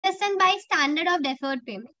understand by standard of deferred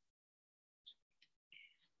payment?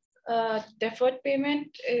 Deferred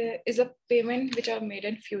payment is a payment which are made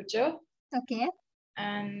in future. Okay.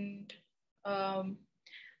 And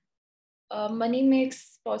money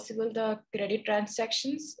makes possible the credit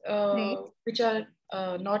transactions which are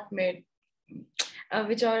not made,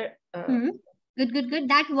 which are Good.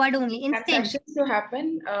 That word only. Instant. Transactions to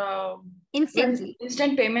happen instantly. When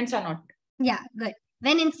instant payments are not. Yeah, good.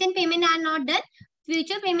 When instant payment are not done,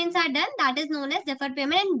 future payments are done. That is known as deferred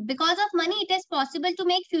payment. And because of money, it is possible to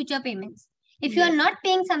make future payments. If you are not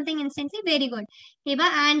paying something instantly, very good. Heba,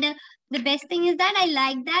 and the best thing is that I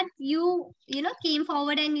like that you came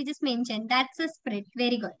forward and you just mentioned. That's a spirit.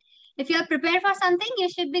 Very good. If you are prepared for something, you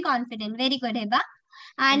should be confident. Very good, Heba.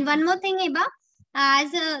 And one more thing, Heba,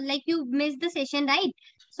 as like you missed the session, right?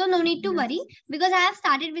 So no need to worry because I have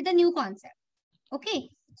started with a new concept. Okay.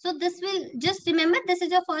 So this will just remember this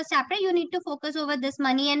is your first chapter. You need to focus over this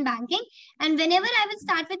money and banking. And whenever I will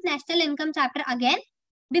start with national income chapter again,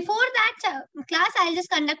 before that class, I'll just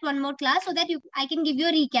conduct one more class so that I can give you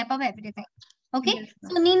a recap of everything. Okay. Yes,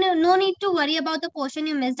 so no need to worry about the portion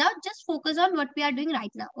you missed out. Just focus on what we are doing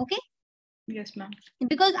right now. Okay. Yes, ma'am.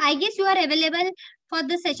 Because I guess you are available for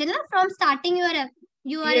the session now. From starting you are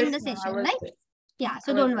yes, in the session, right? There. Yeah.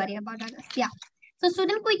 So don't worry about others. Yeah. So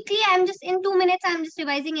student, quickly, I'm just in 2 minutes, I'm just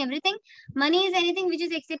revising everything. Money is anything which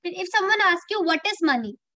is accepted. If someone asks you what is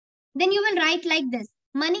money, then you will write like this.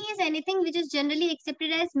 Money is anything which is generally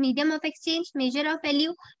accepted as medium of exchange, measure of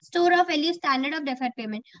value, store of value, standard of deferred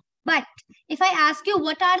payment. But if I ask you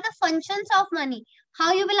what are the functions of money,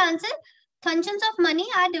 how you will answer? Functions of money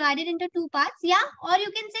are divided into two parts. Yeah. Or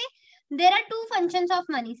you can say there are two functions of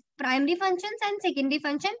money, primary functions and secondary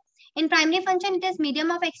function. In primary function, it is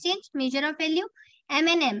medium of exchange, measure of value. M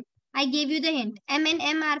and M. I gave you the hint. M and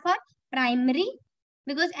M are for primary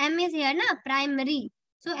because M is here, na? Primary.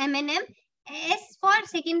 So M and M. S for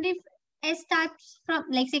secondary. S starts from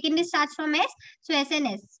secondary starts from S. So S and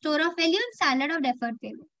S. Store of value, standard of deferred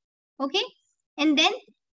payment. Okay. And then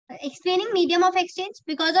explaining medium of exchange.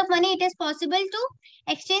 Because of money, it is possible to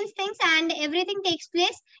exchange things and everything takes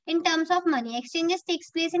place in terms of money. Exchanges takes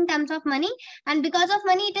place in terms of money. And because of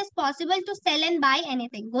money, it is possible to sell and buy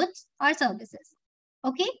anything, goods or services.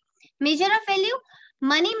 Okay. Measure of value.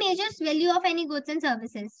 Money measures value of any goods and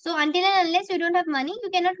services. So until and unless you don't have money, you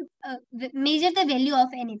cannot measure the value of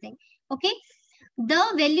anything. Okay. The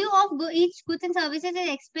value of each goods and services is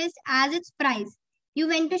expressed as its price. You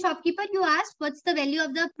went to shopkeeper, you asked what's the value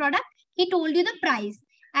of the product. He told you the price.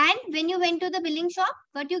 And when you went to the billing shop,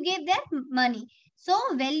 what you gave there? Money. So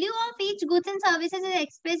value of each goods and services is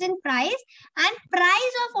expressed in price and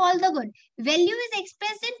price of all the good. Value is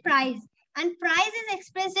expressed in price and price is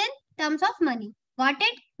expressed in terms of money. Got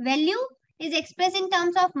it? Value is expressed in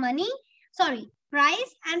terms of money. Sorry,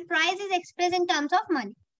 price and price is expressed in terms of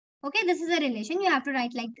money. Okay, this is a relation. You have to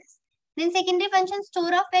write like this. Then secondary function,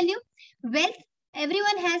 store of value. Wealth,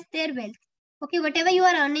 everyone has their wealth. Okay, whatever you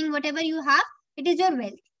are earning, whatever you have, it is your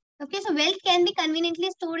wealth. Okay, so wealth can be conveniently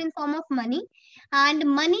stored in form of money and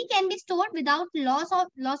money can be stored without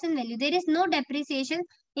loss in value. There is no depreciation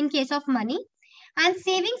in case of money and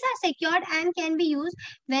savings are secured and can be used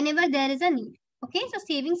whenever there is a need. Okay, so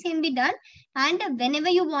savings can be done and whenever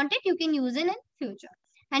you want it, you can use it in future.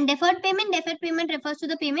 And deferred payment refers to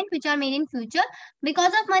the payment which are made in future. Because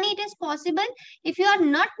of money, it is possible if you are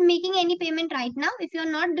not making any payment right now, if you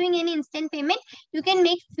are not doing any instant payment, you can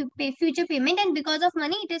make future payment and because of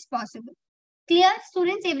money, it is possible. Clear,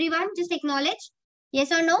 students, everyone? Just acknowledge.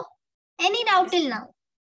 Yes or no? Any doubt till now?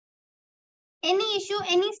 Any issue,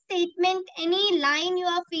 any statement, any line you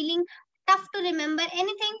are feeling tough to remember,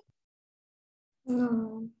 anything?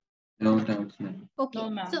 No. No doubts, ma'am. Okay. No,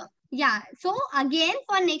 ma'am. So, yeah. So, again,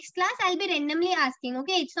 for next class, I'll be randomly asking.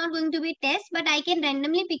 Okay. It's not going to be test, but I can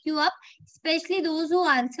randomly pick you up, especially those who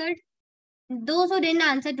answered, those who didn't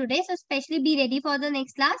answer today. So, especially be ready for the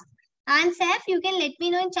next class. And Saf, you can let me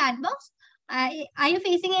know in chat box. Are you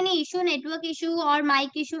facing any issue, network issue or mic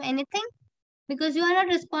issue, anything? Because you are not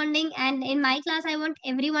responding. And in my class, I want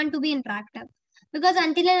everyone to be interactive. Because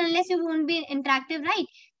until and unless you won't be interactive, right,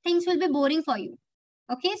 things will be boring for you.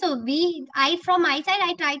 Okay, so from my side,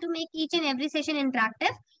 I try to make each and every session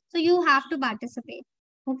interactive. So you have to participate.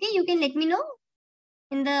 Okay, you can let me know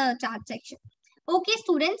in the chat section. Okay,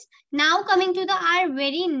 students, now coming to our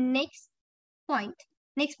very next point.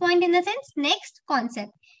 Next point in the sense, next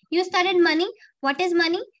concept. You studied money. What is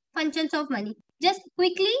money? Functions of money. Just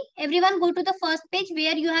quickly, everyone go to the first page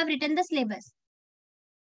where you have written the syllabus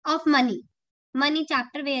of money. Money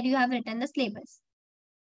chapter where you have written the syllabus.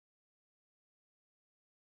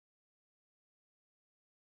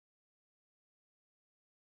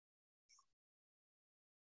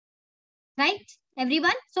 right?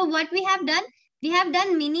 Everyone. So what we have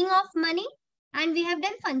done meaning of money and we have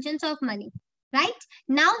done functions of money, right?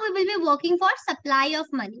 Now we will be working for supply of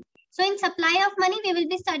money. So in supply of money, we will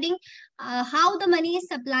be studying how the money is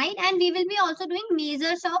supplied, and we will be also doing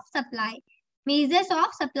measures of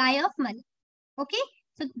supply of money. Okay.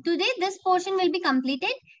 So today this portion will be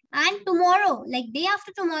completed, and tomorrow, like day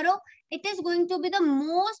after tomorrow, it is going to be the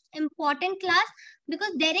most important class,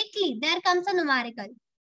 because directly there comes a numerical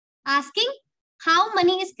asking how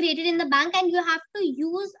money is created in the bank, and you have to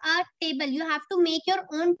use a table. You have to make your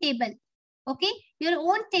own table. Okay, your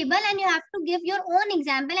own table, and you have to give your own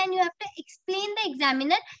example, and you have to explain the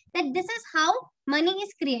examiner that this is how money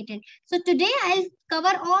is created. So today I'll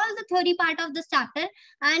cover all the theory part of this chapter,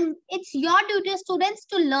 and it's your duty, students,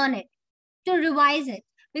 to learn it, to revise it,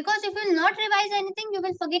 because if you will not revise anything, you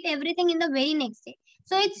will forget everything in the very next day.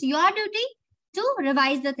 So it's your duty to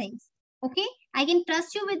revise the things. Okay, I can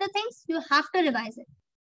trust you with the things, you have to revise it.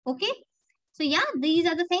 Okay. So yeah, these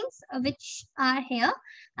are the things which are here,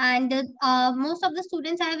 and most of the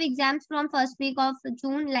students have exams from first week of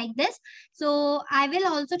June like this. So I will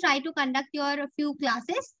also try to conduct your few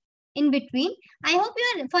classes in between. I hope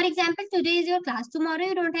you are, for example, today is your class, tomorrow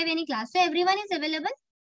you don't have any class, so everyone is available.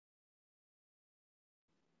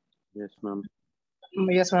 Yes, ma'am.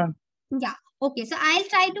 Yes, ma'am. Yeah. Okay. So I'll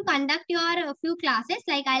try to conduct your few classes.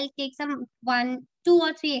 Like I'll take some 1, 2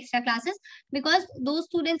 or 3 extra classes, because those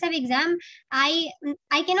students have exam. I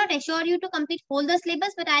cannot assure you to complete whole the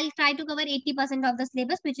syllabus, but I'll try to cover 80% of the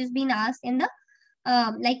syllabus which is being asked in the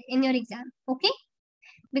like in your exam. Okay.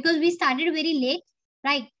 Because we started very late,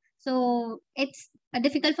 right? So it's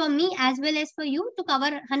difficult for me as well as for you to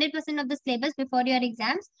cover 100% of the syllabus before your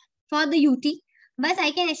exams for the UT. But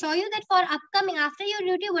I can assure you that for upcoming, after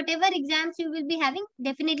your UT, whatever exams you will be having,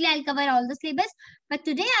 definitely I'll cover all the syllabus. But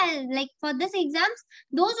today, I'll like for this exams,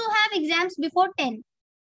 those who have exams before 10,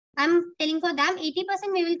 I'm telling for them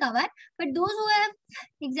 80% we will cover. But those who have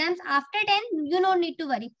exams after 10, you don't need to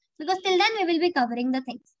worry, because till then we will be covering the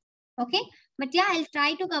things. Okay. But yeah, I'll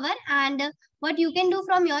try to cover. And what you can do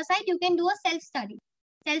from your side, you can do a self-study.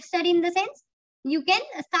 Self-study in the sense, you can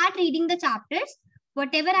start reading the chapters.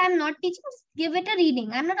 Whatever I'm not teaching, just give it a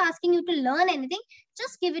reading. I'm not asking you to learn anything.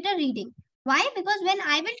 Just give it a reading. Why? Because when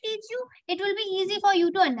I will teach you, it will be easy for you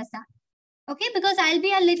to understand. Okay, because I'll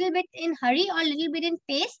be a little bit in hurry or a little bit in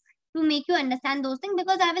pace to make you understand those things,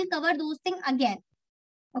 because I will cover those things again.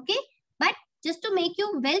 Okay, but just to make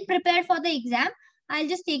you well prepared for the exam, I'll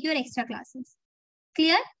just take your extra classes.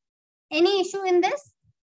 Clear? Any issue in this?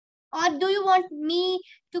 Or do you want me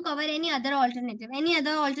to cover any other alternative? Any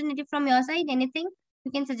other alternative from your side? Anything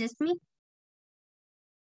you can suggest me?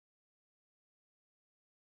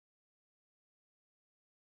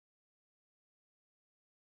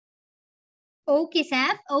 Okay,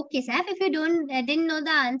 Saf. Okay, Saf. If you didn't know the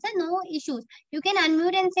answer, no issues. You can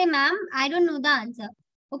unmute and say, ma'am, I don't know the answer.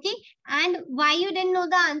 Okay. And why you didn't know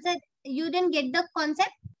the answer? You didn't get the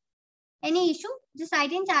concept? Any issue? Just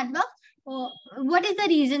write in chat box. What is the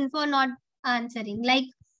reason for not answering? Like,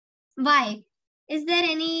 why? Is there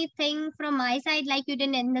anything from my side, like you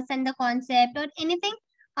didn't understand the concept or anything?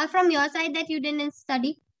 Or from your side that you didn't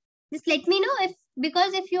study? Just let me know,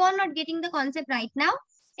 because if you are not getting the concept right now,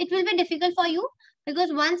 it will be difficult for you,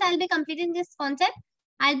 because once I'll be completing this concept,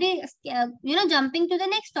 I'll be jumping to the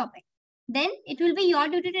next topic. Then it will be your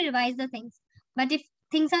duty to revise the things. But if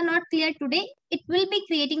things are not clear today, it will be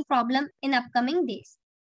creating problem in upcoming days.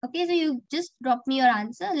 Okay, so you just drop me your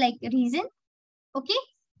answer, like reason. Okay.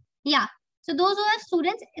 Yeah. So those who have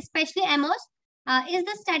students, especially Amos, is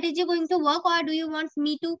the strategy going to work, or do you want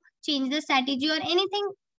me to change the strategy or anything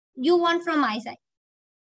you want from my side?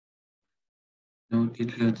 No,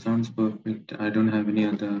 it sounds perfect. I don't have any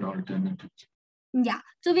other alternatives. Yeah.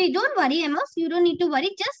 So we don't worry, Amos. You don't need to worry.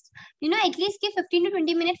 Just, at least give 15 to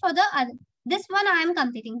 20 minutes for the other. This one I am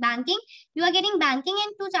completing. Banking. You are getting banking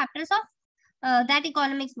and 2 chapters of that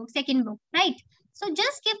economics book, second book, right? So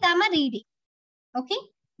just give them a reading. Okay.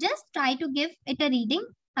 Just try to give it a reading.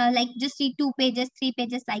 Like just read 2 pages, 3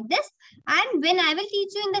 pages like this. And when I will teach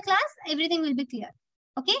you in the class, everything will be clear.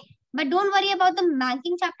 Okay. But don't worry about the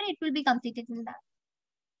banking chapter. It will be completed in that.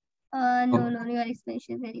 No, your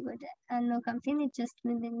explanation is very good. No complaint. It just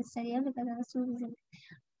been the study because I was too busy.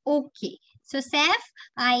 Okay. So, Saf,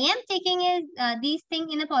 I am taking these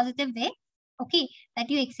things in a positive way. Okay. That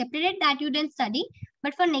you accepted it, that you didn't study.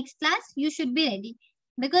 But for next class, you should be ready.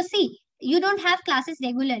 Because see, you don't have classes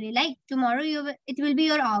regularly. Like tomorrow, it will be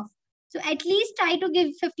your off. So at least try to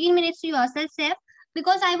give 15 minutes to yourself, Saf.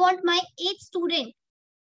 Because I want my 8th student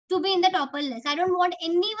to be in the topper list. I don't want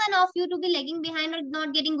any one of you to be lagging behind or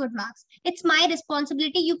not getting good marks. It's my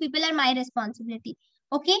responsibility. You people are my responsibility.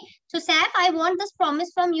 Okay. So Saf, I want this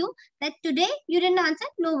promise from you that today you didn't answer,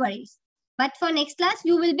 no worries. But for next class,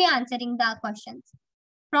 you will be answering the questions.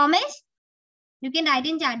 Promise? You can write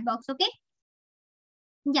in chat box, okay?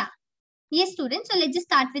 Yeah. Yes, students. So let's just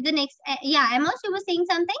start with the next. Yeah, Amos, you were saying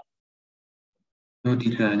something? No,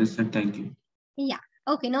 teacher, I just said thank you. Yeah.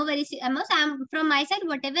 Okay, no worries, Amos. From my side,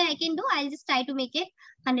 whatever I can do, I'll just try to make it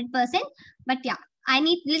 100%. But yeah, I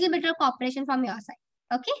need little bit of cooperation from your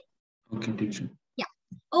side. Okay? Okay, teacher. Yeah.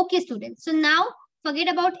 Okay, students. So now,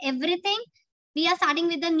 forget about everything. We are starting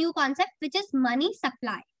with the new concept, which is money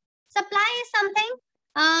supply. Supply is something,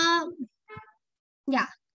 yeah.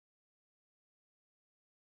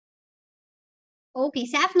 Okay,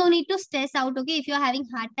 Saf, no need to stress out. Okay, if you're having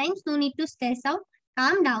hard times, no need to stress out.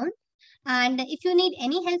 Calm down. And if you need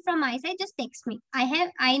any help from my side, just text me.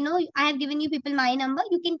 I know I have given you people my number.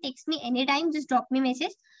 You can text me anytime. Just drop me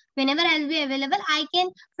message. Whenever I'll be available, I can,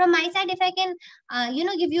 from my side, if I can,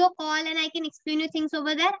 give you a call and I can explain you things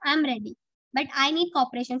over there, I'm ready. But I need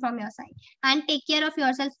cooperation from your side. And take care of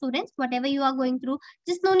yourself, students. Whatever you are going through,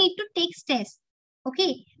 just no need to take stress.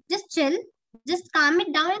 Okay, just chill. Just calm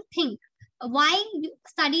it down and think why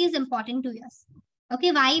study is important to us.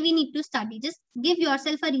 Okay, why we need to study. Just give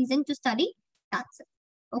yourself a reason to study. That's it.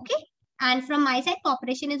 Okay. And from my side,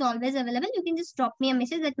 cooperation is always available. You can just drop me a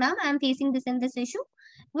message that, ma'am, I'm facing this and this issue.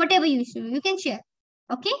 Whatever you issue, you can share.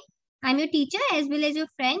 Okay. I'm your teacher as well as your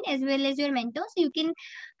friend as well as your mentor. So you can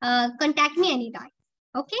contact me anytime.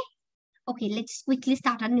 Okay. Okay, let's quickly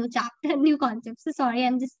start a new chapter, new concept. So sorry,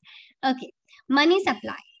 I'm just, okay. Money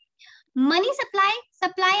supply. Money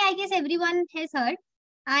supply, I guess everyone has heard.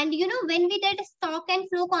 And when we did stock and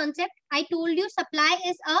flow concept, I told you supply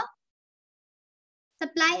is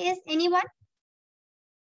anyone?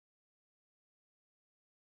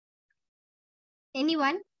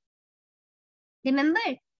 Anyone? Remember,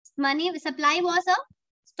 money supply was a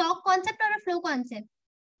stock concept or a flow concept?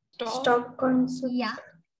 Stock concept. Yeah.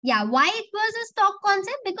 Yeah. Why it was a stock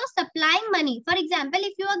concept? Because supplying money. For example,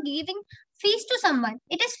 if you are giving fees to someone,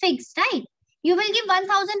 it is fixed, right? You will give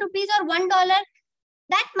 1,000 rupees or $1.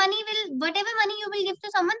 That money will, whatever money you will give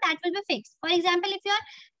to someone, that will be fixed. For example, if you are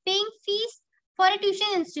paying fees for a tuition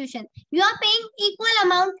institution, you are paying equal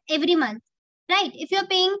amount every month, right? If you are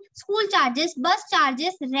paying school charges, bus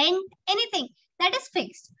charges, rent, anything, that is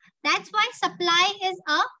fixed. That's why supply is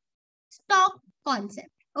a stock concept.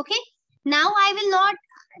 Okay. Now I will not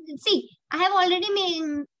see. I have already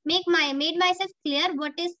made myself clear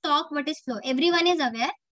what is stock, what is flow. Everyone is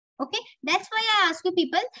aware. Okay. That's why I ask you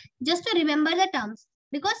people just to remember the terms.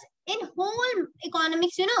 Because in whole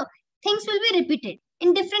economics, things will be repeated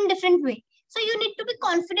in different way. So you need to be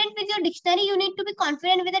confident with your dictionary. You need to be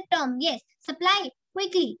confident with the term. Yes, supply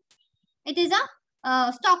quickly. It is a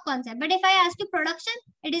stock concept. But if I ask you production,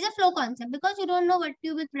 it is a flow concept because you don't know what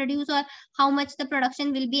you will produce or how much the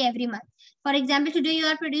production will be every month. For example, today you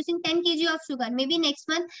are producing 10 kg of sugar. Maybe next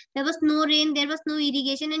month there was no rain, there was no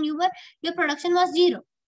irrigation, and your production was 0.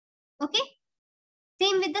 Okay.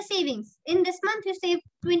 Same with the savings. In this month, you save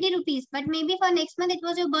 20 rupees, but maybe for next month, it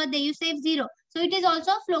was your birthday, you save 0. So it is also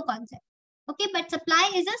a flow concept. Okay, but supply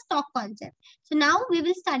is a stock concept. So now we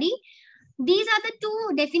will study. These are the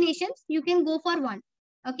two definitions. You can go for one.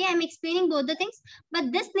 Okay, I'm explaining both the things,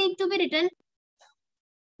 but this needs to be written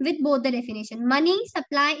with both the definition. Money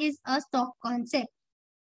supply is a stock concept.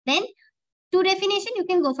 Then two definition, you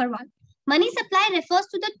can go for one. Money supply refers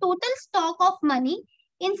to the total stock of money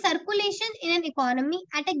in circulation in an economy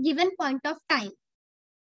at a given point of time.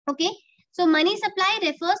 Okay. So money supply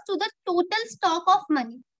refers to the total stock of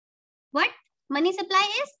money. What money supply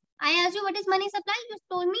is? I asked you what is money supply. You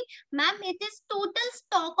told me, ma'am, it is total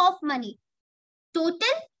stock of money.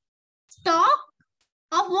 Total stock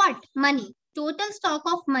of what? Money. Total stock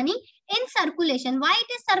of money in circulation. Why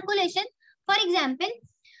it is circulation? For example,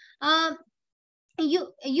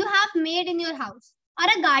 you have maid in your house or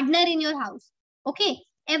a gardener in your house. Okay.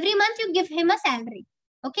 Every month you give him a salary.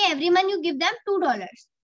 Okay. Every month you give them $2.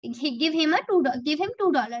 Give him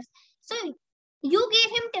 $2. So you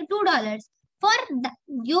gave him $2.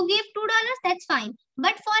 You gave $2, that's fine.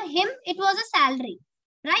 But for him, it was a salary,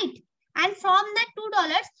 right? And from that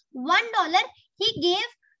 $2, $1 he gave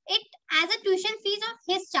it as a tuition fees of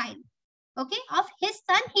his child. Okay, of his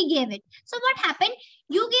son, he gave it. So what happened?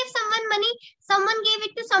 You gave someone money, someone gave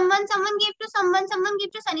it to someone gave to someone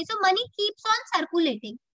gave to Sunny. So money keeps on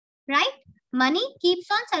circulating, right? Money keeps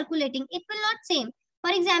on circulating. It will not same.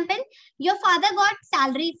 For example, your father got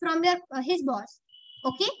salary from his boss.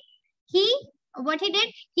 Okay, he what he did,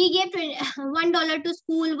 he gave $1 to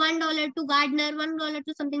school, $1 to gardener, $1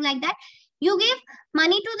 to something like that. You give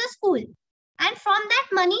money to the school, and from that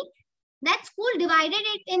money, that school divided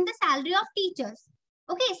it in the salary of teachers.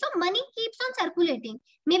 Okay, so money keeps on circulating.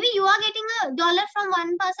 Maybe you are getting $1 from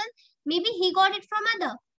one person, maybe he got it from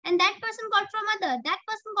other, and that person got from other, that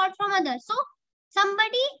person got from other. So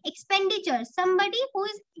somebody expenditure, somebody who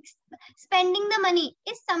is spending the money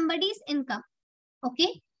is somebody's income.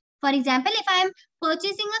 Okay, for example, if I am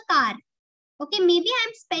purchasing a car, okay, maybe I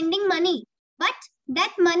am spending money, but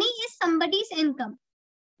that money is somebody's income,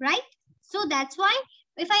 right? So that's why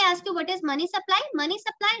if I ask you what is money supply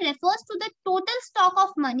refers to the total stock of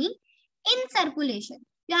money in circulation.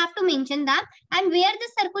 You have to mention that. And where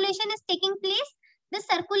the circulation is taking place, the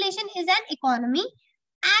circulation is an economy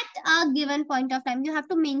at a given point of time. You have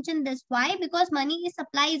to mention this. Why? Because money is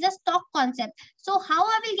supply is a stock concept. So how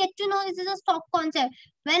I will get to know this is a stock concept?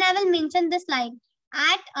 When I will mention this line,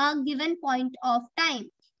 at a given point of time,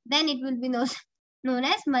 then it will be known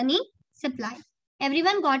as money supply.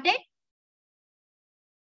 Everyone got it?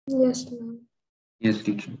 Yes, ma'am. Yes,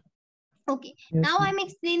 teacher. Okay. Yes, now I'm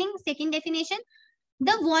explaining second definition.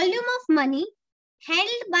 The volume of money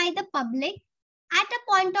held by the public at a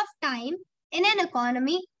point of time in an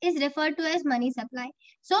economy is referred to as money supply.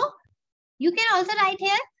 So you can also write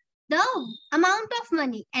here the amount of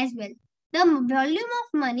money as well. The volume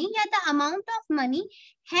of money, the amount of money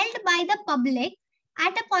held by the public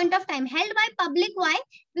at a point of time. Held by public, why?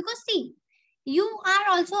 Because see, you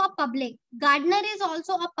are also a public. Gardener is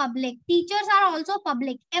also a public. Teachers are also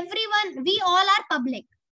public. Everyone, we all are public.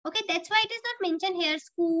 Okay, that's why it is not mentioned here.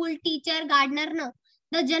 School, teacher, gardener, no.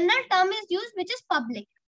 The general term is used, which is public.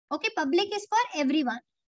 Okay, public is for everyone.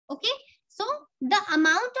 Okay, so the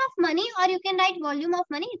amount of money, or you can write volume of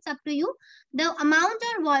money, it's up to you. The amount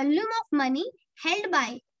or volume of money held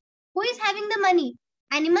by, who is having the money?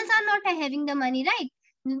 Animals are not having the money, right?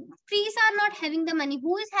 Trees are not having the money.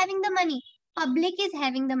 Who is having the money? Public is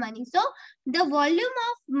having the money. So the volume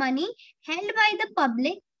of money held by the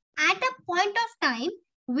public at a point of time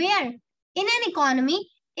where in an economy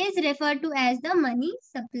is referred to as the money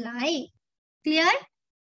supply. Clear?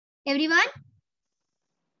 Everyone?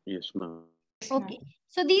 Yes, ma'am. Okay.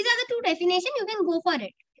 So these are the two definitions. You can go for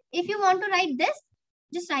it. If you want to write this,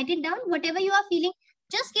 just write it down. Whatever you are feeling,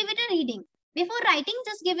 just give it a reading. Before writing,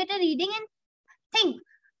 just give it a reading and think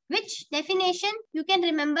which definition you can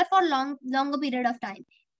remember for longer period of time.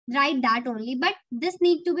 Write that only. But this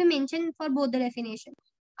need to be mentioned for both the definition.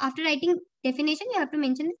 After writing definition, you have to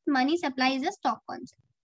mention money supply is a stock concept.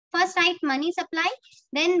 First write money supply,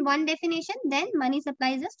 then one definition, then money supply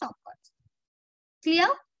is a stock concept. Clear?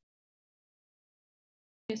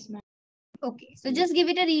 Yes, ma'am. Okay, so just give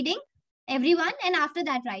it a reading, everyone, and after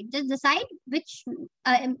that write. Just decide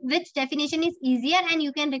which definition is easier, and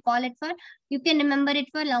you can recall it for, you can remember it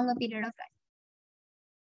for longer period of time.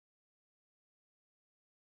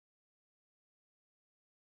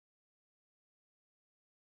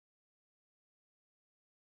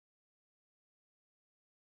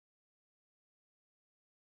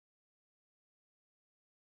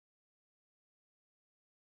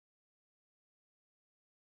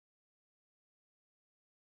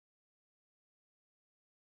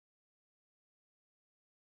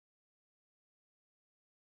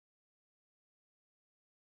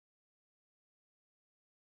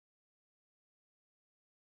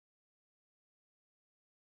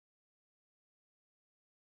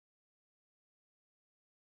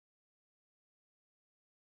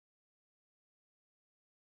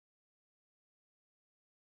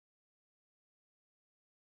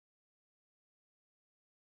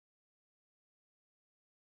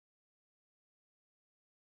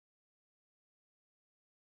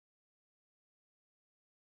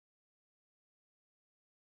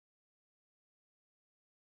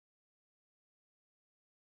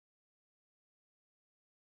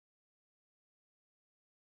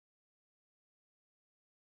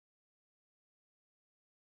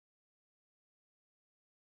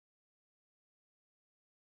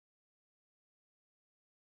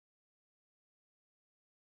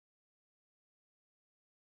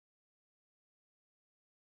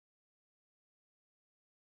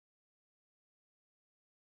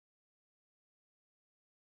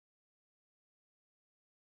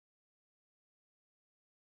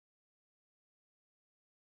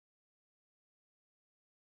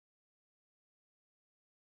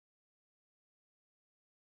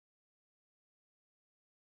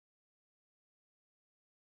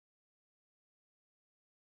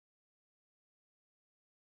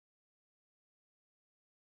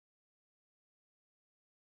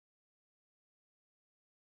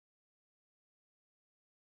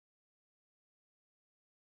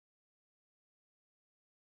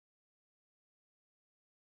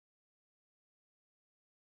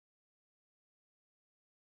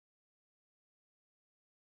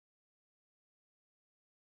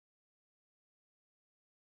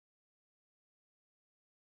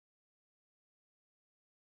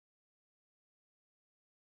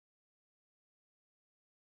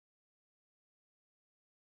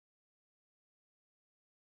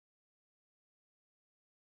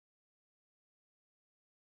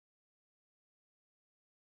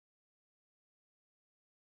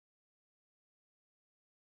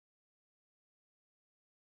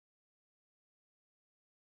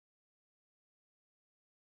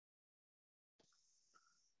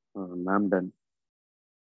 Ma'am, done.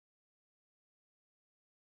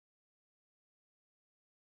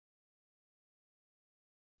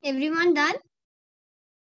 Everyone done?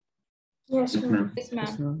 Yes, Yes, ma'am. ma'am.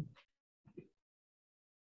 Yes, ma'am.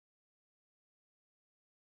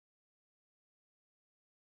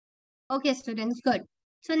 Okay, students, good.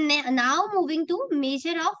 So now moving to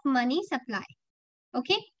measure of money supply.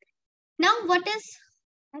 Okay. Now what is,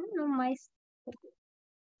 I don't know my,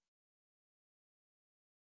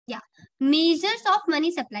 yeah, measures of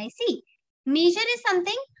money supply. See, measure is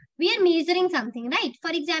something, we are measuring something, right?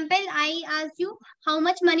 For example, I asked you, how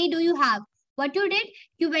much money do you have? What you did,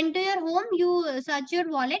 you went to your home, you search your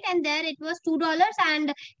wallet, and there it was $2,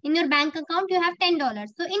 and in your bank account you have $10.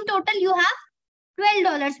 So in total you have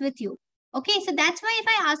 $12 with you. Okay, so that's why if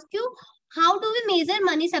I ask you, how do we measure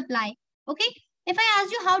money supply? Okay, if I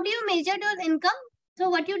ask you, how do you measure your income? So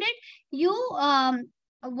what you did, you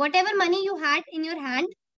whatever money you had in your hand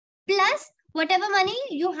plus whatever money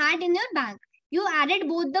you had in your bank, you added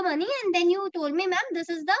both the money and then you told me, ma'am, this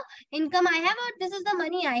is the income I have or this is the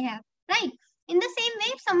money I have, right? In the same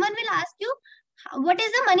way, if someone will ask you, what is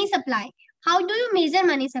the money supply? How do you measure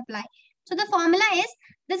money supply? So the formula is,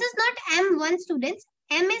 this is not M1 students.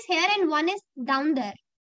 M is here and 1 is down there.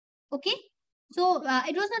 Okay. So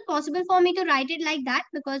it was not possible for me to write it like that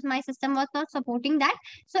because my system was not supporting that.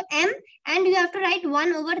 So M, and you have to write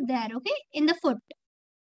 1 over there. Okay. In the foot.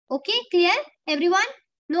 Okay. Clear? Everyone?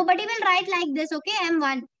 Nobody will write like this. Okay.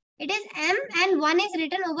 M1. It is M and 1 is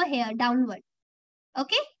written over here downward.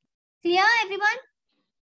 Okay. Clear everyone?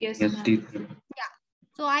 Yes, Yes, ma'am. teacher. Yeah.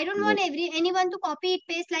 So I don't want anyone to copy it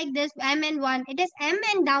paste like this, M and 1. It is M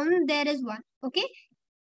and down there is 1. Okay.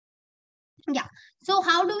 Yeah. So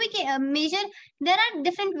how do we measure? There are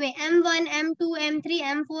different way, M1, M2, M3,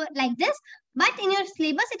 M4 like this. But in your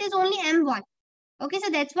syllabus, it is only M1. Okay. So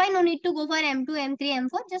that's why no need to go for M2, M3,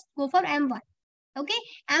 M4. Just go for M1. Okay.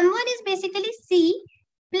 M1 is basically C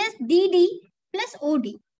plus DD plus OD.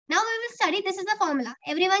 Now we will study. This is the formula.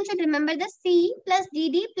 Everyone should remember the C plus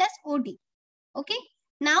DD plus OD. Okay.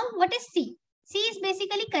 Now what is C? C is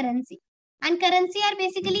basically currency. And currency are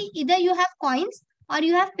basically either you have coins or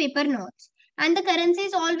you have paper notes. And the currency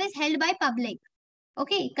is always held by public.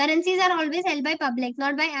 Okay. Currencies are always held by public,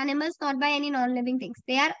 not by animals, not by any non-living things.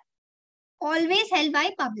 They are always held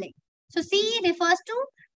by public. So C refers to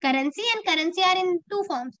currency, and currency are in two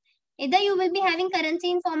forms. Either you will be having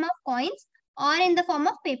currency in form of coins or in the form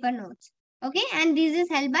of paper notes. Okay. And this is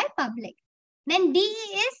held by public. Then D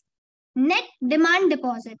is net demand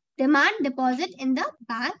deposit. Demand deposit in the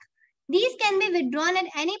bank. These can be withdrawn at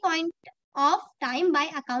any point of time by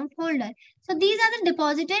account holder. So these are the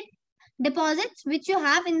deposits which you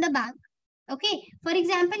have in the bank. Okay. For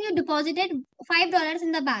example, you deposited $5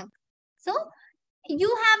 in the bank. So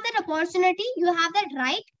you have that opportunity, you have that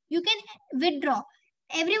right, you can withdraw.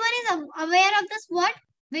 Everyone is aware of this word,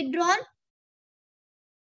 withdrawn?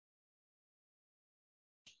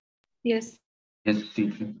 Yes. Yes,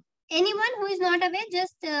 teacher. Anyone who is not aware,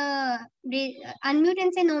 just unmute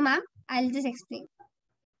and say no, ma'am. I'll just explain.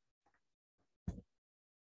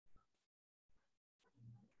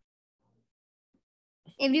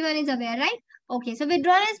 Everyone is aware, right? Okay, so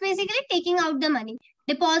withdrawal is basically taking out the money.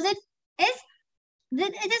 Deposit is,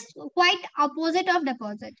 it is quite opposite of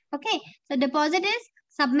deposit. Okay, so deposit is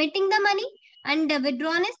submitting the money and the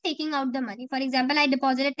withdrawn is taking out the money. For example, I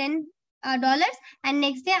deposited $10 and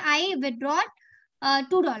next day I withdraw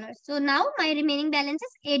 $2. So now my remaining balance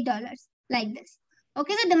is $8 like this.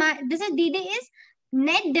 Okay, so this is DD is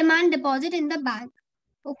net demand deposit in the bank.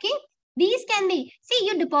 Okay, these can be, see,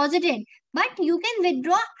 you deposited, but you can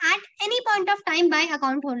withdraw at any point of time by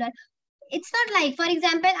account holder. It's not like, for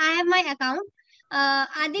example, I have my account.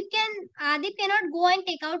 Adip cannot go and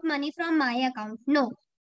take out money from my account. No,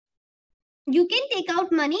 you can take out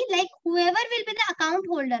money, like whoever will be the account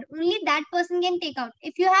holder, only that person can take out.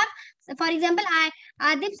 If you have, for example, I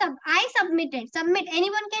submit,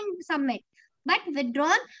 anyone can submit, but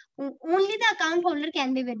withdrawn, only the account holder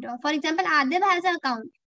can be withdrawn. For example, Adib has an account.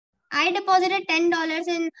 I deposited $10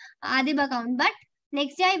 in Adib account, but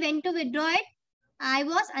next day I went to withdraw it. I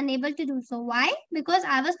was unable to do so. Why? Because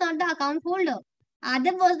I was not the account holder.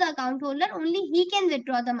 Adib was the account holder. Only he can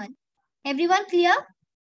withdraw the money. Everyone clear?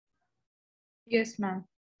 Yes, ma'am.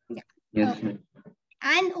 Yeah. Yes, ma'am.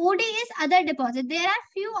 And OD is other deposit. There are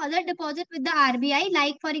few other deposit with the RBI.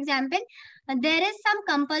 Like for example, there is some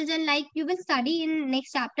compulsion, like you will study in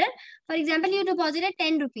next chapter. For example, you deposited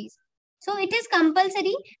 10 rupees. So it is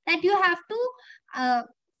compulsory that you have to 10%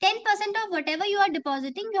 of whatever you are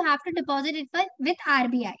depositing, you have to deposit it with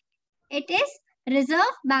RBI. It is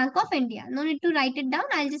Reserve Bank of India. No need to write it down.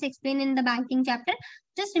 I'll just explain in the banking chapter.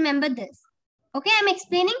 Just remember this. Okay, I'm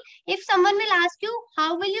explaining. If someone will ask you,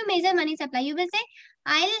 how will you measure money supply? You will say,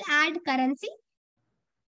 I'll add currency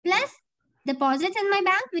plus deposits in my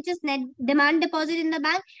bank, which is net demand deposit in the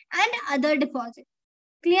bank, and other deposit.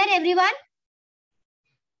 Clear, everyone?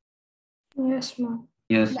 Yes, ma'am.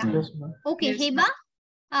 Yes, Yeah. ma'am. Okay, Yes, Heba.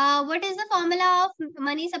 What is the formula of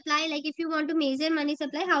money supply? Like if you want to measure money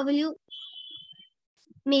supply, how will you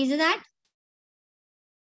measure that?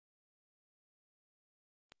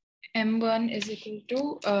 M1 is equal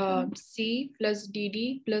to C plus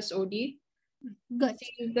DD plus OD. Good.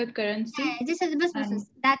 C is the currency.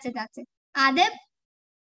 That's it. That's it. Adib,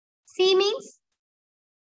 C means?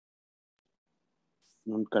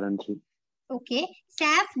 Non-currency. Okay.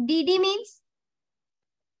 SAF, DD means?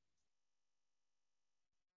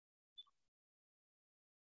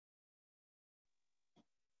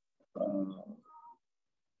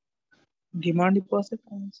 Demand deposit.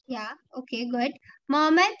 Yeah. Okay, good.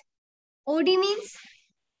 Mohammed, OD means?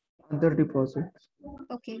 Other deposits.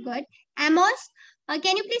 Okay, good. Amos,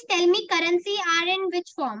 can you please tell me currency are in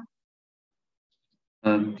which form?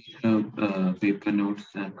 Paper notes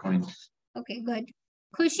and coins. Okay, good.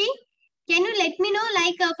 Khushi, can you let me know,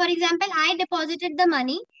 like, for example, I deposited the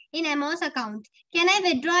money in Amos account. Can I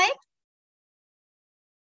withdraw it?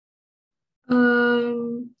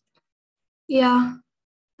 Yeah.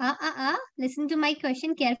 Listen to my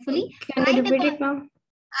question carefully. Can you repeat it now?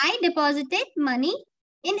 I deposited money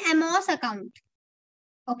in Amos account.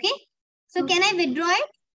 Okay. So can I withdraw it?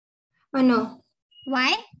 No.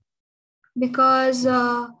 Why? Because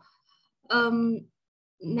Yeah.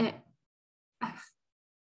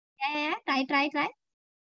 Try.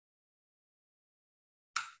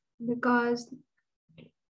 Because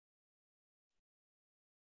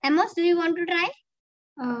Amos, do you want to try?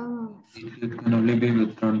 It can only be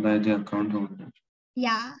withdrawn by the account holder.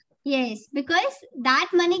 Yeah. Yes, because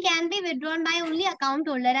that money can be withdrawn by only account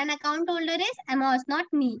holder, and account holder is Amos, not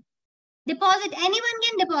me. Deposit, anyone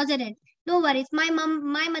can deposit it. No worries. My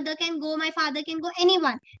mother can go, my father can go,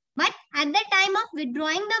 anyone. But at the time of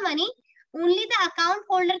withdrawing the money, only the account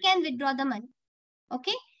holder can withdraw the money.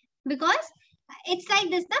 Okay? Because it's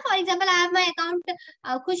like this. For example, I have my account,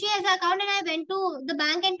 Khushi has an account, and I went to the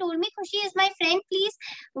bank and told me, Khushi is my friend, please,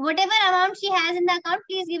 whatever amount she has in the account,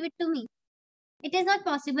 please give it to me. It is not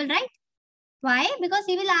possible, right? Why? Because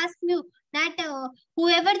he will ask you that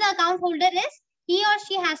whoever the account holder is, he or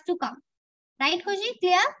she has to come. Right, Khushi?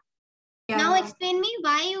 Clear? yeah. Now explain me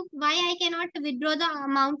why I cannot withdraw the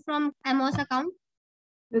amount from Amos account.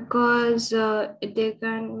 Because they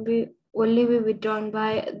can be only be withdrawn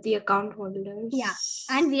by the account holders. Yeah,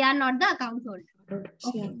 and we are not the account holder.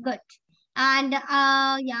 Okay, yeah. good. And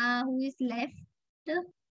yeah, who is left?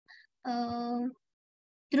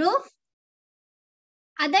 Dhruv.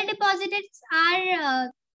 Other depositors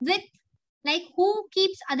are with, like, who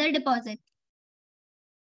keeps other deposit?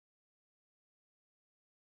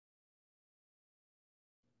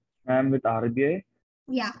 I'm with RBI.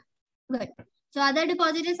 Yeah, good. So other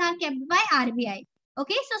depositors are kept by RBI.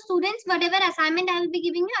 Okay, so students, whatever assignment I will be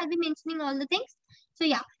giving you, I'll be mentioning all the things. So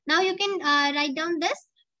yeah, now you can write down this.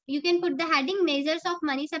 You can put the heading measures of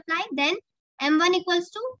money supply. Then M1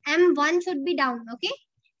 equals to M1 should be down. Okay,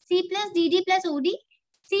 C plus DD plus OD.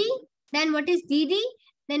 C, then what is DD?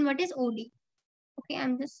 Then what is OD? Okay,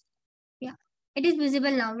 I'm just, yeah, it is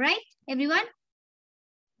visible now, right? Everyone?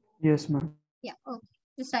 Yes, ma'am. Yeah, okay,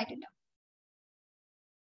 just write it down.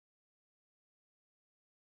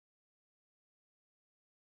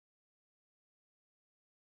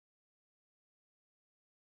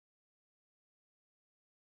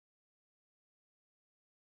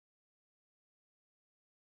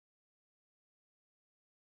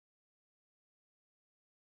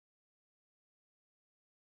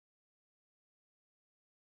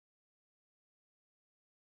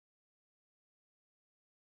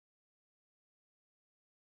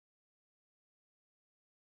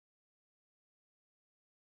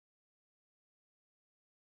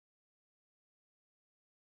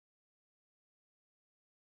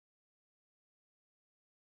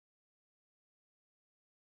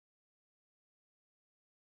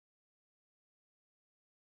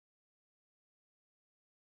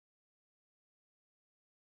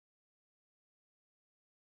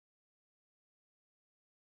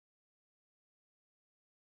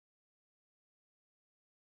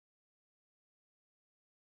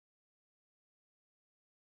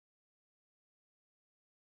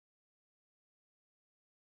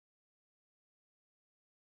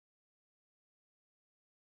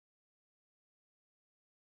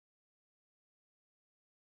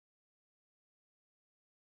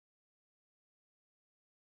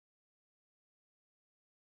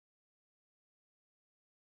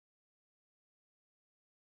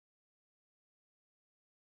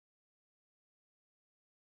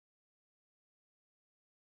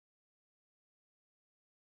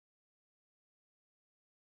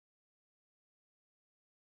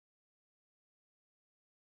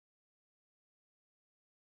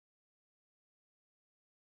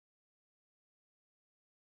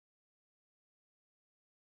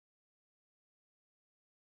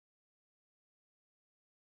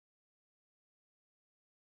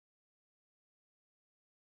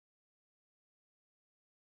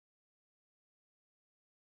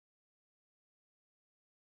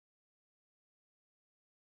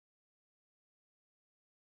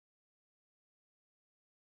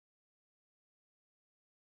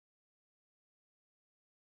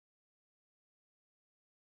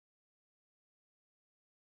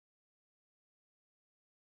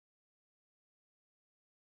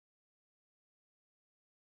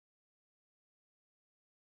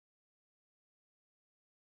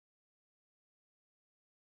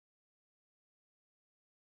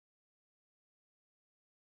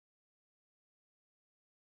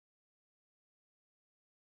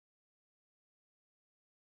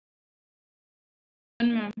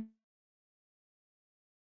 ma'am.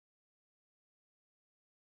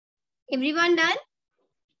 Everyone done?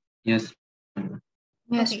 Yes.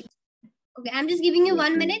 Yes. Okay. Okay, I'm just giving you Yes,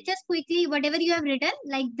 1 ma'am. minute. Just quickly, whatever you have written,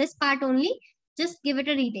 like this part only, just give it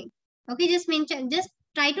a reading. Okay, just mention, just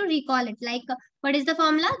try to recall it. Like, what is the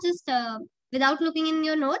formula? Just without looking in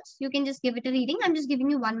your notes, you can just give it a reading. I'm just giving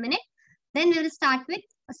you 1 minute. Then we will start with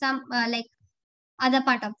some like other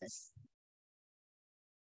part of this.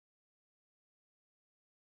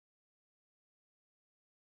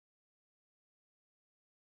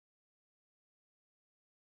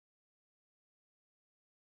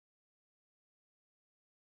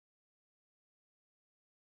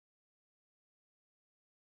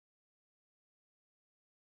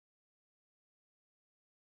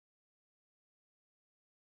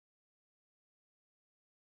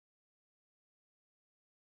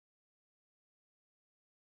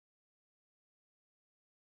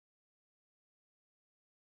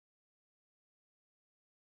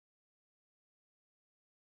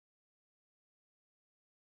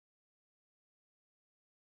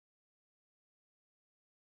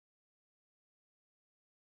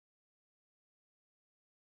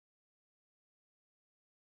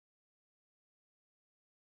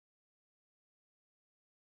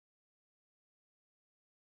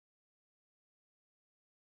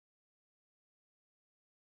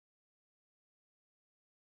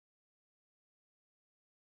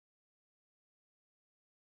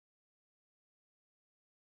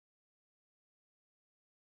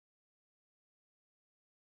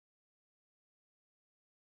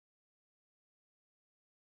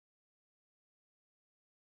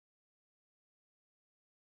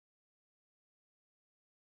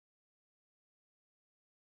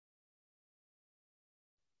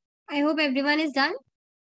 I hope everyone is done.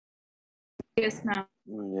 Yes, ma'am.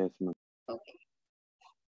 Yes, ma'am. Okay.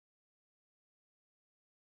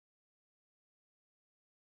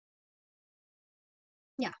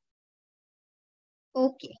 Yeah.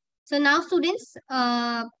 Okay. So now students,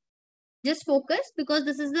 just focus because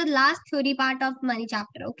this is the last theory part of money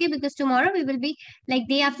chapter. Okay, because tomorrow we will be like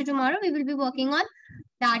day after tomorrow we will be working on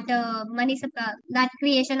that money supply, that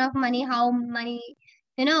creation of money, how money,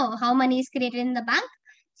 how money is created in the bank.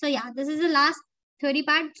 So yeah, this is the last theory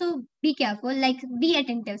part. So be careful, like be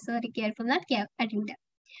attentive. Sorry, careful, not attentive.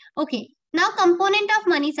 Okay, now component of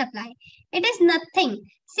money supply. It is nothing.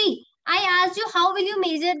 See, I asked you how will you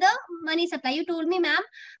measure the money supply. You told me, ma'am,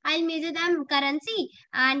 I'll measure them currency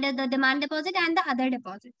and the demand deposit and the other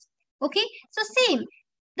deposits. Okay, so same.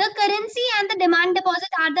 The currency and the demand deposit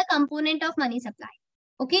are the component of money supply.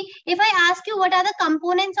 Okay, if I ask you what are the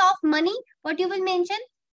components of money, what you will mention?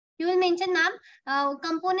 You will mention, ma'am,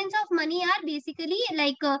 components of money are basically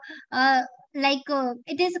it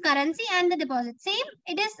is currency and the deposit. Same,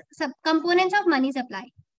 it is components of money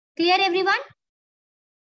supply. Clear, everyone?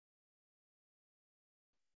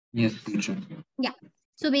 Yes, teacher. Yeah.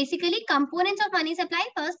 So basically, components of money supply,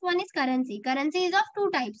 first one is currency. Currency is of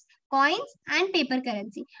two types, coins and paper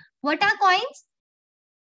currency. What are coins?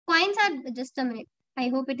 Coins are, just a minute. I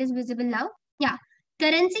hope it is visible now. Yeah.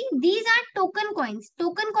 Currency, these are token coins.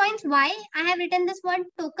 Token coins, why I have written this word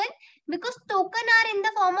token? Because token are in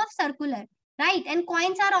the form of circular, right? And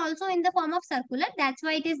coins are also in the form of circular. That's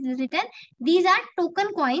why it is written. These are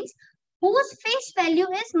token coins whose face value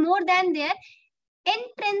is more than their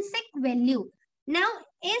intrinsic value. Now,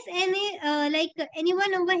 is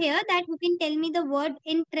anyone over here that who can tell me the word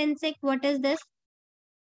intrinsic? What is this?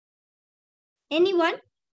 Anyone?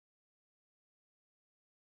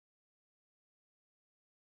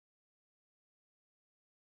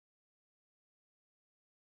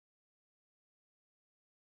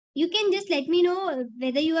 You can just let me know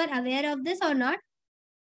whether you are aware of this or not.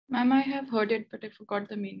 Ma'am, I have heard it, but I forgot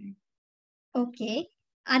the meaning. Okay.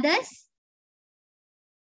 Others?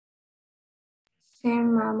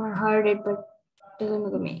 Same, ma'am. I heard it, but doesn't know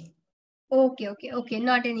the meaning. Okay.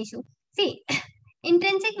 Not an issue. See,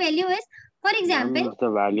 intrinsic value is, for example, Ma'am,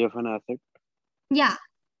 the value of an asset. yeah,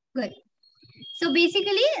 good. So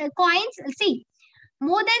basically, coins. See,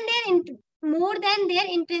 more than their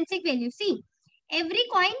intrinsic value. See, every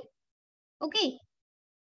coin. Okay,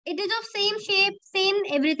 it is of same shape, same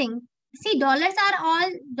everything. See, dollars are all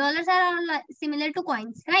similar to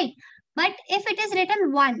coins, right? But if it is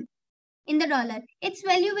written one in the dollar, its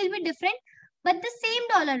value will be different. But the same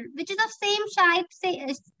dollar, which is of same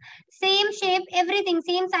shape, everything,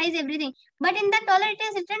 same size, everything. But in that dollar, it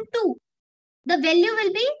is written two. The value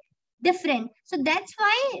will be different. So that's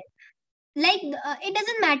why, it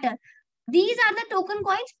doesn't matter. These are the token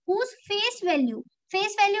coins whose face value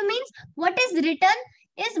means what is written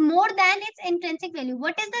is more than its intrinsic value.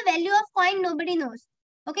 What is the value of coin? Nobody knows.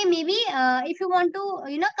 Okay, maybe if you want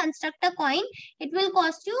to, construct a coin, it will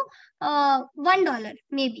cost you $1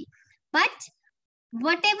 maybe. But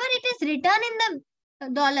whatever it is written in the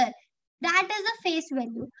dollar, that is the face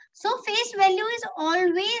value. So face value is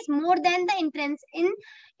always more than the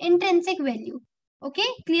intrinsic value. Okay,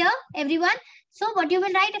 clear everyone? So what you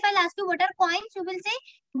will write, if I'll ask you what are coins, you will say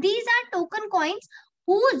these are token coins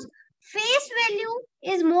whose face value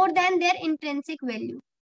is more than their intrinsic value.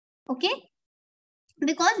 Okay,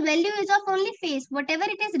 because value is of only face. Whatever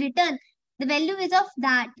it is written, the value is of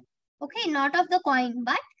that. Okay, not of the coin.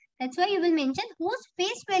 But that's why you will mention whose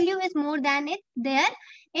face value is more than their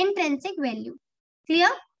intrinsic value. Clear?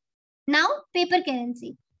 Now, paper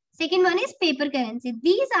currency. Second one is paper currency.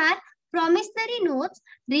 These are promissory notes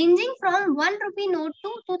ranging from 1 rupee note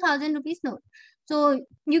to 2000 rupees note. So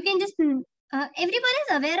you can just, everyone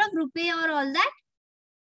is aware of rupee or all that?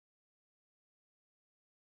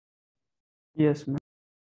 Yes, ma'am.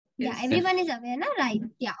 Yeah, everyone is aware, na? Right.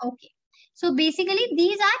 Yeah, okay. So basically,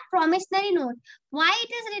 these are promissory notes. Why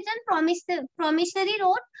it is written promissory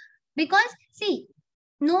note? Because see,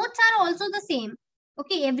 notes are also the same.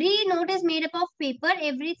 Okay, every note is made up of paper,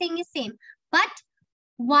 everything is same. But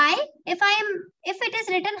why? If it is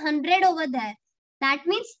written 100 over there, that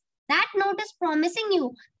means that note is promising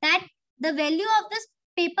you that the value of this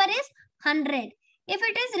paper is 100. If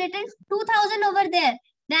it is written 2000 over there,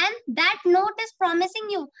 then that note is promising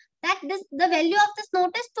you that the value of this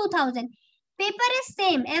note is 2000. Paper is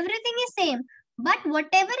same, everything is same, but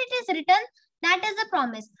whatever it is written, that is the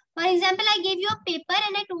promise. For example, I gave you a paper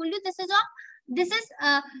and I told you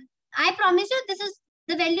I promise you this is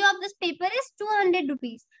the value of this paper is 200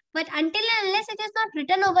 rupees. But until and unless it is not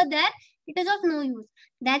written over there, it is of no use.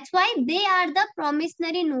 That's why they are the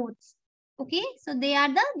promissory notes. Okay, so they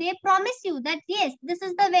promise you that yes, this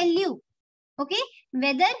is the value. Okay,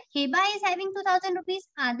 whether Heba is having 2000 rupees,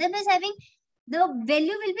 Adab is having, the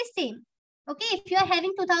value will be same. Okay, if you are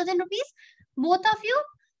having 2000 rupees, both of you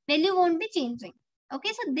value won't be changing. Okay,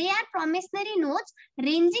 so they are promissory notes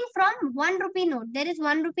ranging from 1 rupee note. There is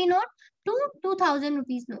 1 rupee note to 2000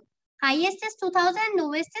 rupees note. Highest is 2000,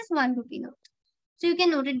 lowest is 1 rupee note. So you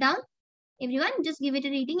can note it down. Everyone, just give it a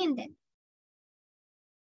reading and then.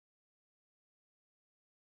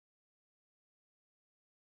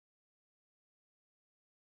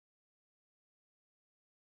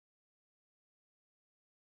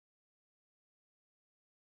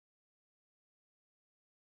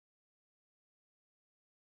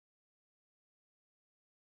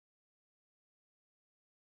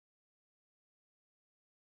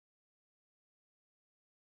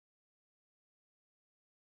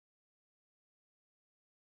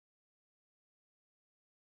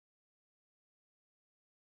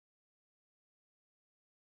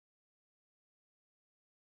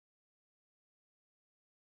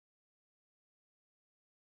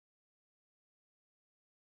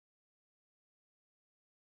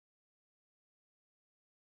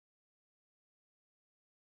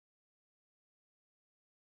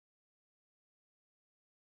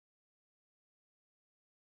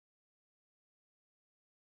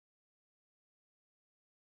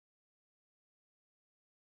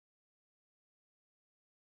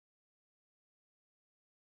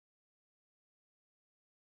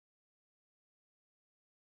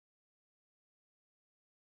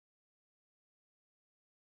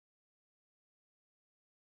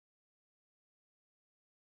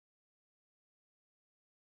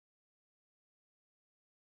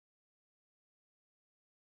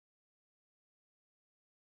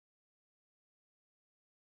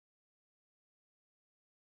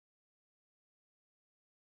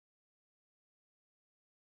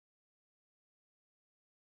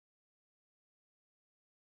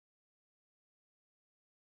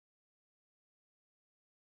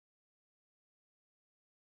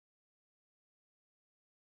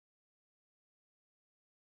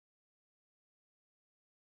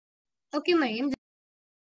 Okay, Mariam.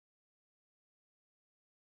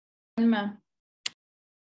 Ma'am.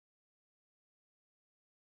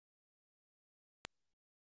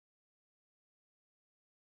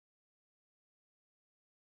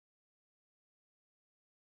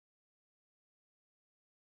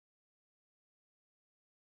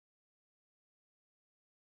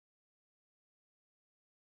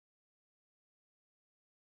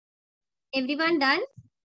 Everyone done?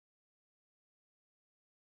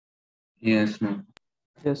 Yes, ma'am.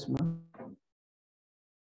 Yes, ma'am.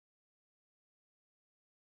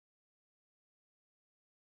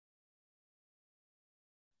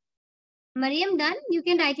 Mariam done? You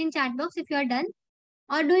can write in chat box if you are done.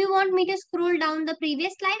 Or do you want me to scroll down the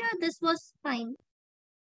previous slide, or this was fine?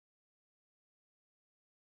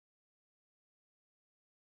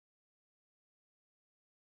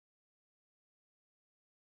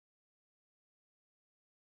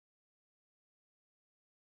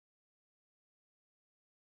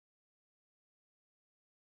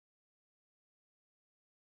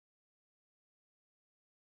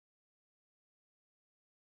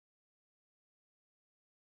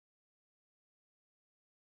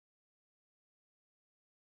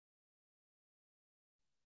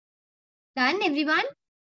 Done, everyone?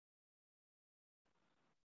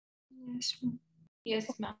 Yes, ma'am.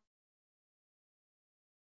 Yes, ma'am.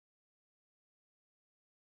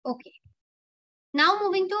 Okay. Now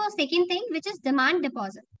moving to a second thing, which is demand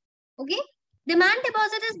deposit. Okay. Demand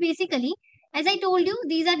deposit is basically, as I told you,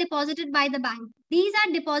 these are deposited by the bank. These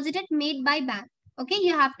are deposited made by bank. Okay.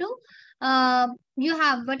 You have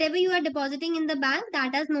whatever you are depositing in the bank,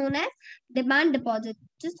 that is known as demand deposit.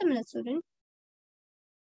 Just a minute, student.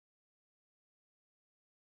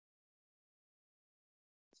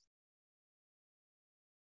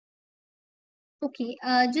 Okay,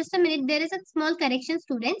 just a minute. There is a small correction,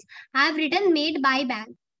 students. I have written made by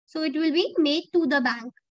bank. So it will be made to the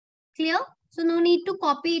bank. Clear? So no need to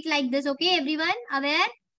copy it like this. Okay, everyone aware?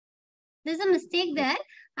 There's a mistake there.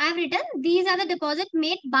 I have written these are the deposit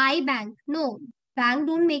made by bank. No, bank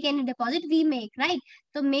don't make any deposit. We make, right?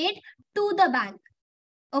 So made to the bank.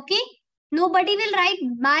 Okay. Nobody will write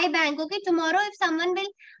by bank. Okay. Tomorrow if someone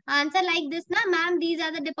will answer like this, na ma'am, these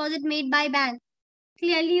are the deposit made by bank.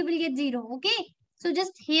 Clearly you will get 0. Okay. So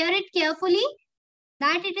just hear it carefully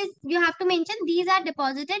that it is, you have to mention these are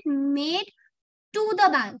deposited made to the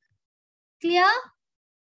bank. Clear?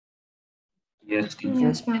 Yes, teacher.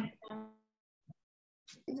 Yes, ma'am.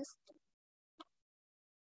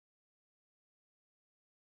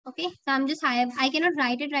 Okay, so I'm just, I cannot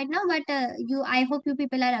write it right now, but I hope you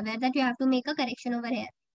people are aware that you have to make a correction over here.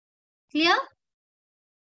 Clear?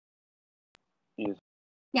 Yes.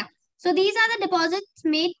 Yeah. So these are the deposits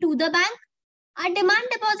made to the bank. A demand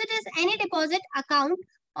deposit is any deposit account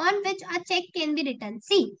on which a check can be written.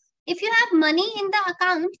 See, if you have money in the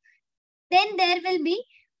account, then there will be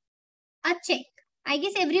a check. I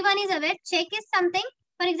guess everyone is aware. Check is something,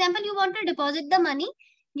 for example, you want to deposit the money.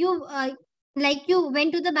 You you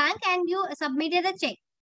went to the bank and you submitted a check.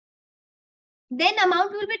 Then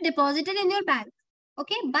amount will be deposited in your bank.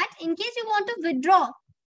 Okay, but in case you want to withdraw,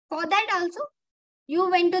 for that also you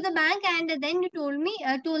went to the bank and then you told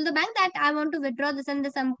the bank that I want to withdraw this and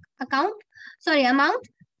this amount.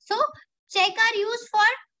 So check are used for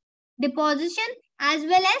deposition as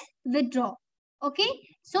well as withdraw. Okay,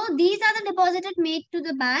 so these are the deposited made to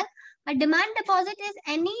the bank. A demand deposit is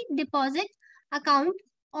any deposit account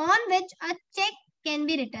on which a check can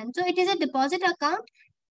be written. So it is a deposit account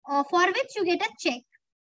for which you get a check.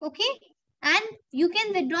 Okay, and you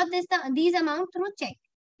can withdraw these amount through check.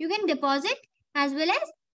 You can deposit as well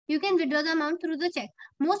as you can withdraw the amount through the check.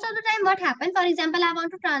 Most of the time what happens, for example, I want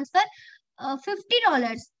to transfer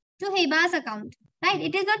 $50 to Heba's account, right?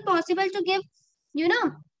 It is not possible to give,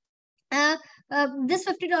 this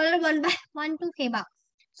 $50 one by one to Heba.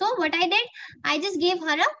 So what I did, I just gave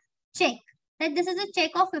her a check that this is a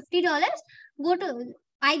check of $50.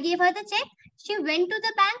 I gave her the check. She went to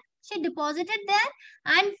the bank. She deposited there,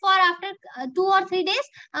 and for after 2 or 3 days,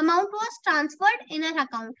 amount was transferred in her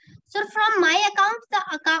account. So from my account,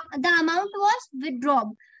 the amount was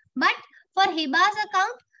withdrawn. But for Heba's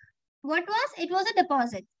account, it was a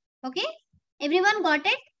deposit. Okay, everyone got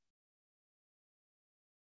it?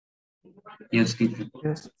 Yes, teacher.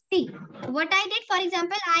 Yes. See, what I did, for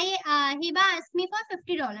example, Heba asked me for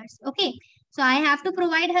 $50. Okay, so I have to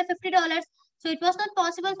provide her $50. So it was not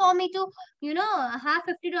possible for me to, have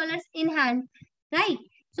 $50 in hand, right?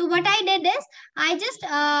 So what I did is, I just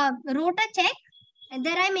wrote a check, and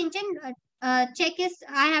there I mentioned check is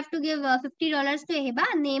I have to give $50 to Heba,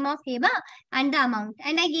 name of Heba, and the amount,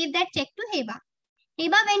 and I gave that check to Heba.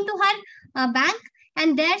 Heba went to her bank,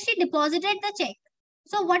 and there she deposited the check.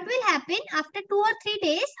 So what will happen after 2 or 3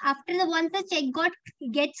 days, once the check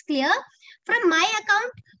gets clear, from my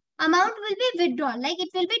account, amount will be withdrawn, like it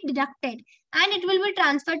will be deducted and it will be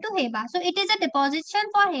transferred to Heba. So it is a deposition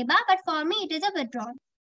for Heba, but for me it is a withdrawal.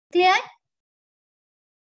 Clear?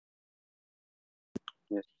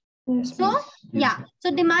 Yes, So ma'am. yeah,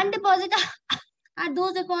 so demand deposit are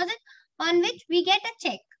those deposits on which we get a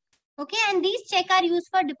check. Okay, and these check are used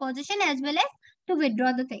for deposition as well as to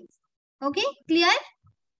withdraw the things. Okay, clear?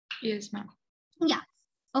 Yes, ma'am. Yeah.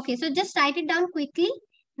 Okay, so just write it down quickly.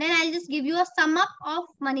 Then I'll just give you a sum up of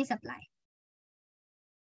money supply.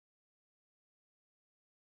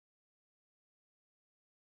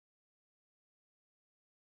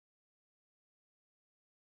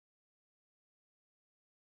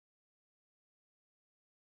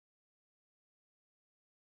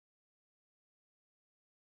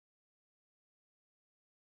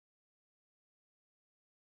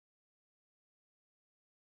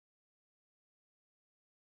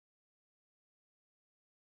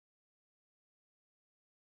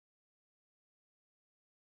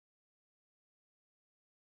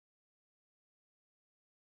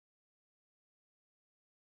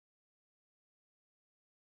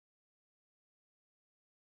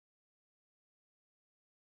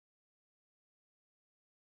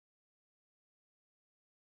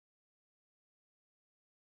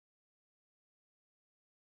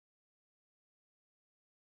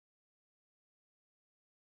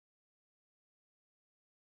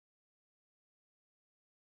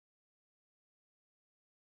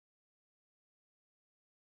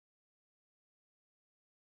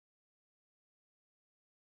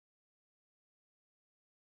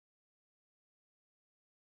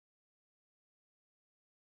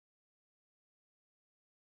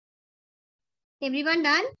 Everyone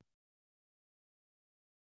done?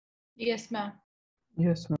 Yes, ma'am.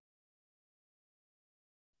 Yes, ma'am.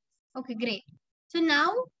 Okay, great. So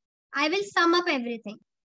now I will sum up everything.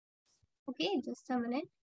 Okay, just a minute.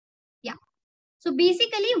 Yeah. So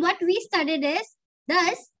basically what we studied is,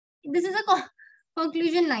 thus, this is a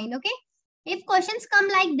conclusion line, okay? If questions come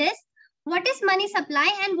like this, what is money supply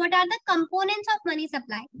and what are the components of money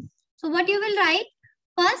supply? So what you will write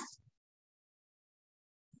first,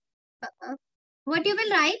 what you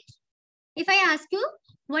will write, if I ask you,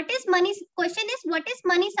 what is money, question is, what is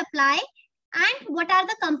money supply and what are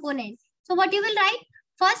the components? So what you will write,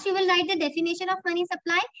 first you will write the definition of money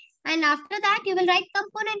supply, and after that you will write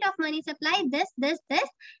component of money supply, this,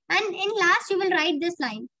 and in last you will write this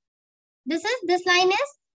line. This line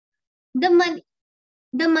is the money.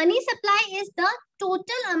 The money supply is the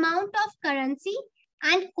total amount of currency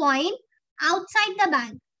and coin outside the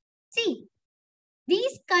bank. See,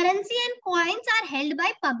 these currency and coins are held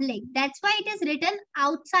by public. That's why it is written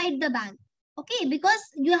outside the bank. Okay, because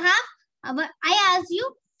you have, I asked you,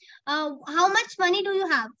 how much money do you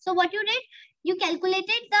have? So what you did, you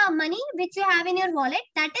calculated the money which you have in your wallet,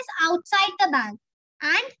 that is outside the bank.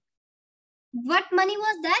 And what money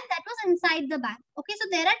was that? That was inside the bank. Okay, so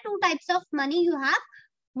there are two types of money you have.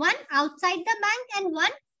 One outside the bank and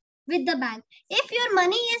one with the bank. If your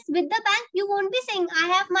money is with the bank, you won't be saying, I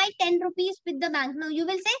have my 10 rupees with the bank. No, you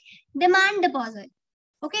will say demand deposit.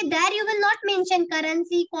 Okay, there you will not mention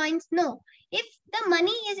currency, coins. No. If the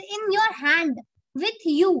money is in your hand with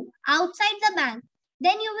you outside the bank,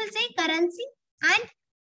 then you will say currency and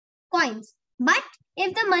coins. But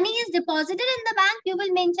if the money is deposited in the bank, you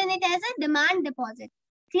will mention it as a demand deposit.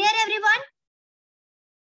 Clear, everyone?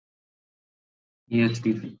 Yes,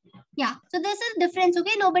 teacher. Yeah, so this is difference,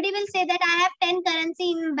 okay? Nobody will say that I have 10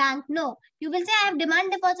 currency in bank. No, you will say I have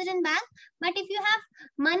demand deposit in bank. But if you have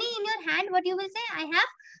money in your hand, what you will say? I have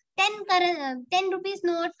 10 rupees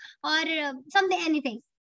note or something, anything.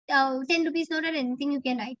 10 rupees note or anything you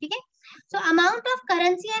can write, okay? So amount of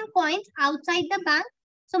currency and coins outside the bank.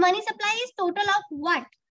 So money supply is total of what?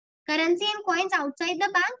 Currency and coins outside the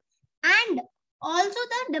bank and also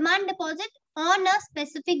the demand deposit on a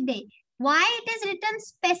specific day. Why it is written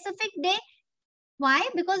specific day? Why?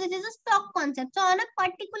 Because it is a stock concept. So on a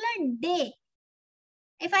particular day,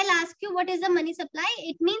 if I'll ask you what is the money supply,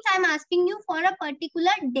 it means I'm asking you for a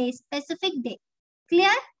particular day, specific day.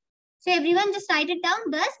 Clear? So everyone just write it down.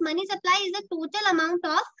 Thus, money supply is the total amount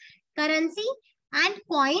of currency and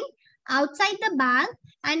coin outside the bank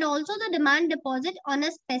and also the demand deposit on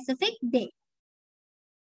a specific day.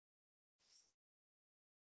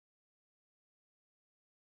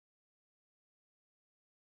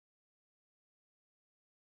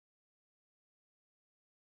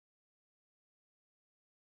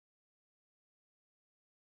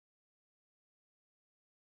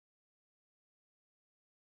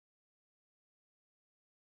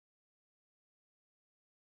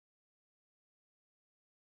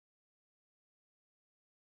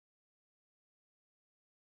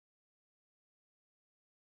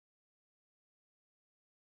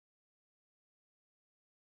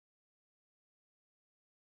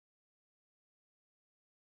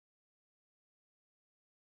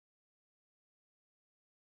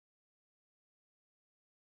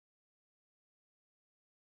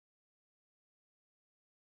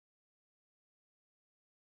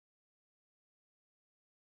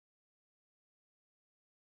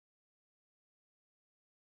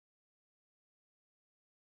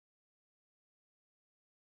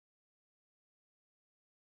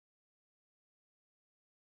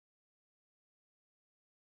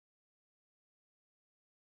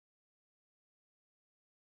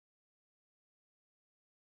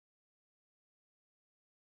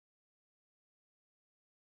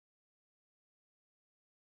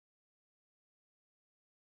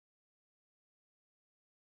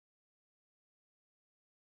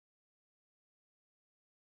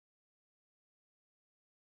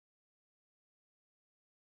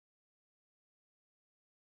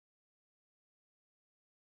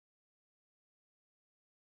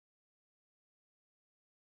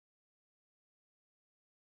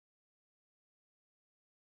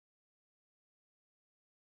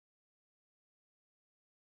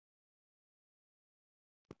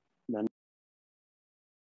 Done.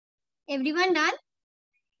 Everyone done?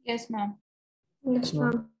 Yes, ma'am. Yes,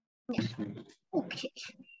 ma'am. Yeah. Okay.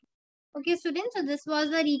 Okay, students. So this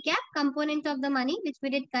was the recap. Component of the money, which we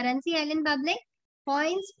did currency, island public,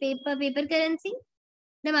 coins, paper currency,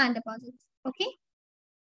 demand deposits. Okay.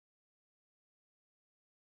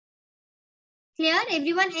 Clear?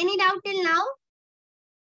 Everyone, any doubt till now?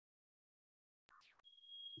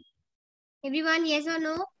 Everyone, yes or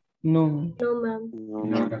no? No, ma'am. No, ma'am. No,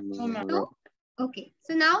 No. ma'am. No, ma'am. So, okay.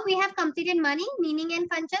 So now we have completed money, meaning and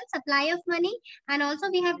function, supply of money, and also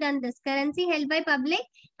we have done this currency held by public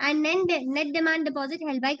and then net demand deposit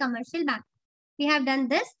held by commercial bank. We have done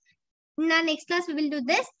this. In our next class, we will do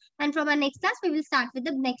this. And from our next class, we will start with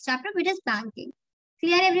the next chapter, which is banking.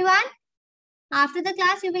 Clear, everyone? After the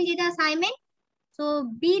class, you will get an assignment.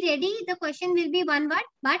 So be ready. The question will be one word,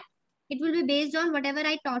 but it will be based on whatever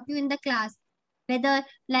I taught you in the class. Whether,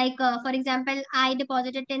 like, for example, I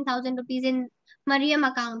deposited 10,000 rupees in Mariam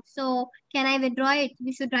account. So can I withdraw it?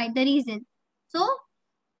 You should write the reason. So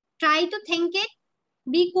try to think it.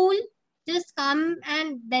 Be cool. Just come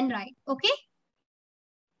and then write. Okay?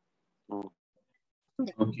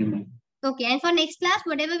 Okay, ma'am. Okay. And for next class,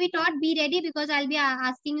 whatever we taught, be ready because I'll be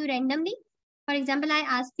asking you randomly. For example, I'll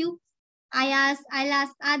ask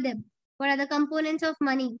Adib, what are the components of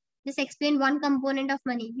money? Just explain one component of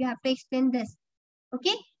money. You have to explain this.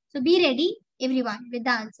 Okay. So be ready, everyone, with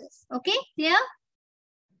the answers. Okay. Clear?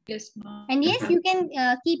 Yes, ma'am. And yes, you can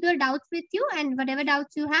keep your doubts with you, and whatever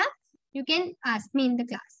doubts you have, you can ask me in the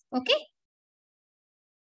class. Okay.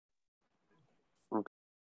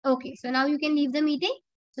 Okay. So now you can leave the meeting.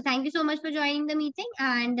 So thank you so much for joining the meeting,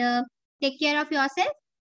 and take care of yourself.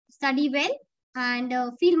 Study well and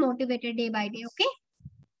feel motivated day by day. Okay.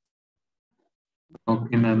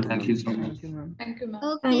 Okay, ma'am. Thank you so much. Thank you, ma'am. Thank you, ma'am.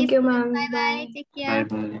 Okay. Thank you, ma'am. Bye bye. Take care.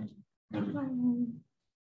 Bye bye. Bye.